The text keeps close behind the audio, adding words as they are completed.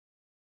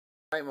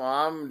Hi,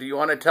 Mom. Do you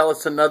want to tell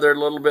us another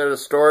little bit of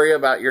story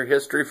about your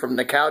history from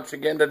the couch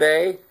again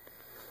today?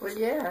 Well,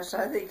 yes,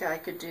 I think I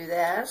could do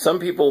that. Some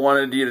people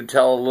wanted you to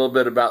tell a little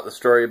bit about the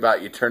story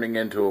about you turning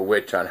into a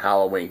witch on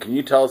Halloween. Can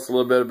you tell us a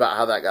little bit about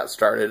how that got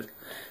started?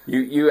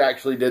 You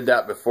actually did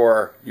that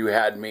before you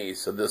had me,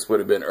 so this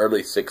would have been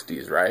early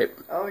 60s, right?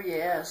 Oh,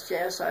 yes,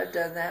 I've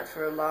done that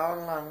for a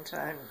long, long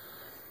time.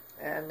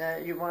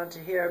 And you want to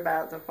hear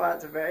about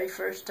the very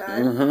first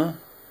time? Mm-hmm.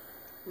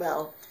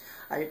 Well,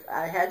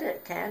 I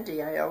had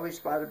candy. I always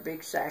bought a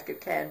big sack of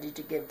candy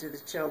to give to the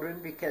children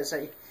because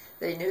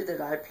they knew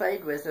that I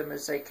played with them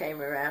as they came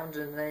around,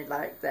 and they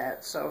liked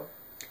that. So,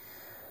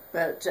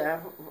 but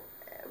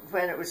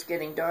when it was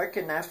getting dark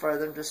enough for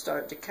them to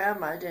start to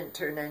come, I didn't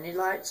turn any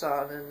lights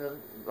on, and the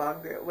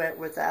longer it went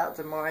without,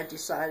 the more I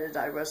decided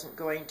I wasn't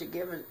going to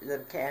give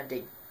them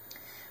candy.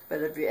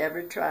 But have you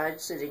ever tried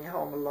sitting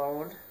home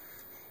alone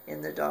in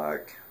the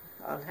dark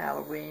on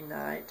Halloween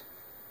night?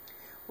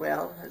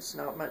 Well, it's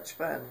not much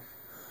fun.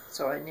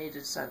 So I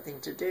needed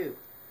something to do.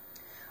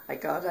 I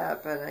got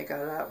up and I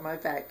got out my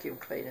vacuum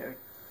cleaner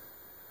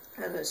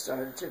and I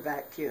started to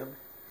vacuum.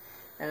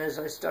 And as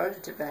I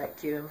started to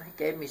vacuum,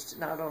 it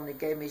not only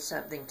gave me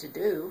something to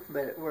do,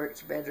 but it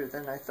worked better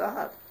than I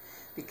thought,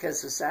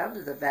 because the sound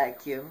of the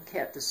vacuum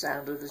kept the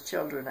sound of the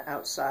children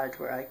outside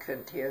where I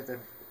couldn't hear them.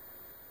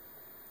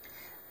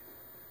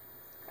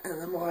 And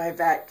the more I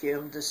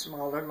vacuumed, the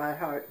smaller my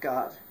heart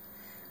got.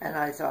 And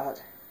I thought,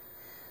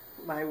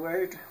 my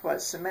word,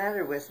 what's the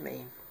matter with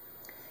me?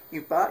 You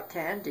bought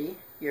candy,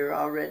 you're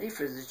all ready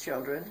for the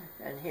children,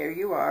 and here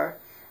you are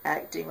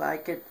acting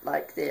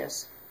like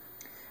this.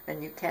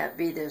 And you can't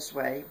be this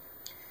way.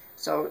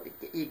 So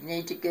you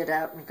need to get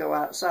out and go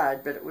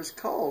outside. But it was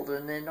cold,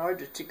 and in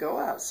order to go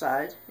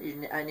outside,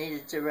 I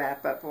needed to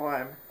wrap up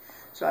warm.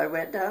 So I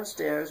went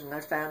downstairs and I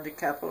found a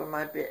couple of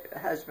my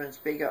husband's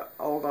big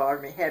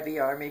old heavy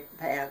army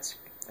pants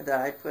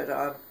that I put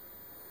on.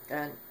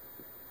 And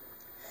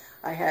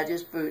I had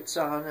his boots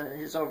on and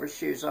his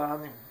overshoes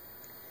on,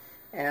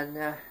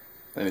 and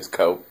his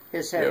coat,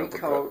 his heavy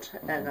coat.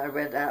 Mm-hmm. And I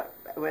went up,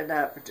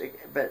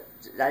 but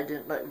I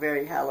didn't look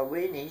very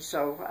Halloweeny.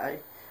 So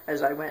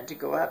as I went to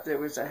go up, there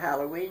was a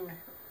Halloween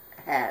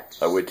hat,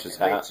 a witch's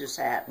hat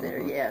there.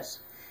 Mm-hmm.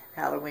 Yes,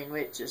 Halloween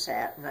witch's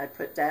hat, and I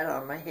put that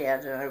on my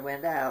head, and I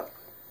went out,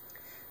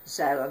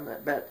 sat on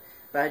but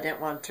I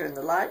didn't want to turn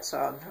the lights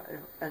on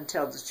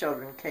until the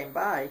children came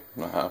by.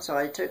 So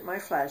I took my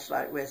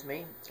flashlight with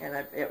me,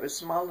 and it was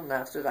small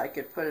enough that I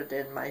could put it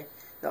in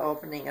the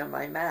opening of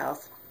my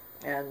mouth.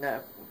 And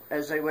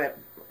as they went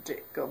to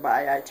go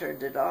by, I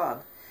turned it on,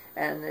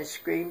 and they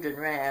screamed and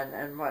ran.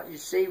 And what you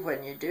see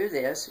when you do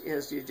this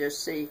is you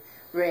just see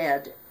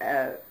red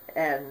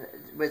and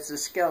with the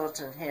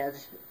skeleton head,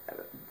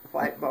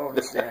 white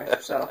bones there.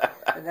 So,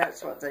 and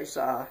that's what they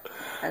saw.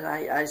 And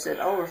I said,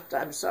 "Oh,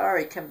 I'm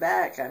sorry, come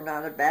back. I'm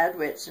not a bad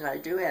witch, and I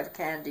do have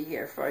candy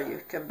here for you.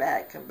 Come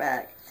back, come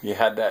back." You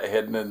had that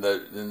hidden in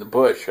the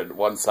bush at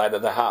one side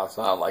of the house,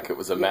 huh? Like it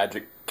was a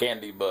magic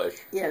candy bush.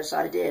 Yes,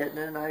 I did,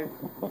 and I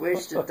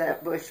wished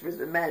that bush was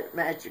the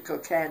magical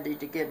candy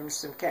to give them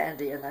some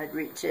candy, and I'd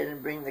reach in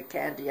and bring the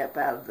candy up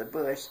out of the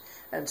bush.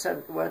 And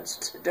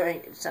sometimes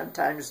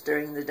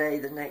during the day,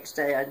 the next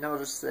day, I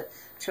noticed the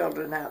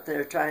children out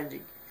there trying to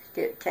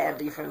get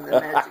candy from the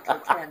magical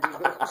candy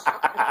bush.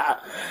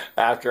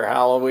 After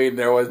Halloween,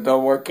 there was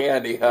no more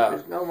candy, huh? There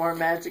was no more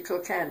magical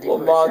candy bush.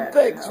 Well, Mom,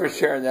 thanks for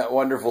sharing that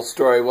wonderful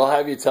story. We'll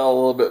have you tell a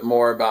little bit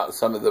more about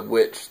some of the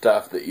witch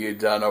stuff that you've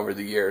done over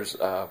the years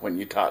when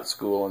you taught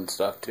school and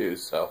stuff, too.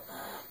 So,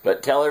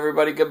 but tell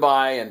everybody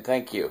goodbye and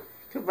thank you.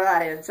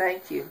 Goodbye and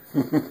thank you.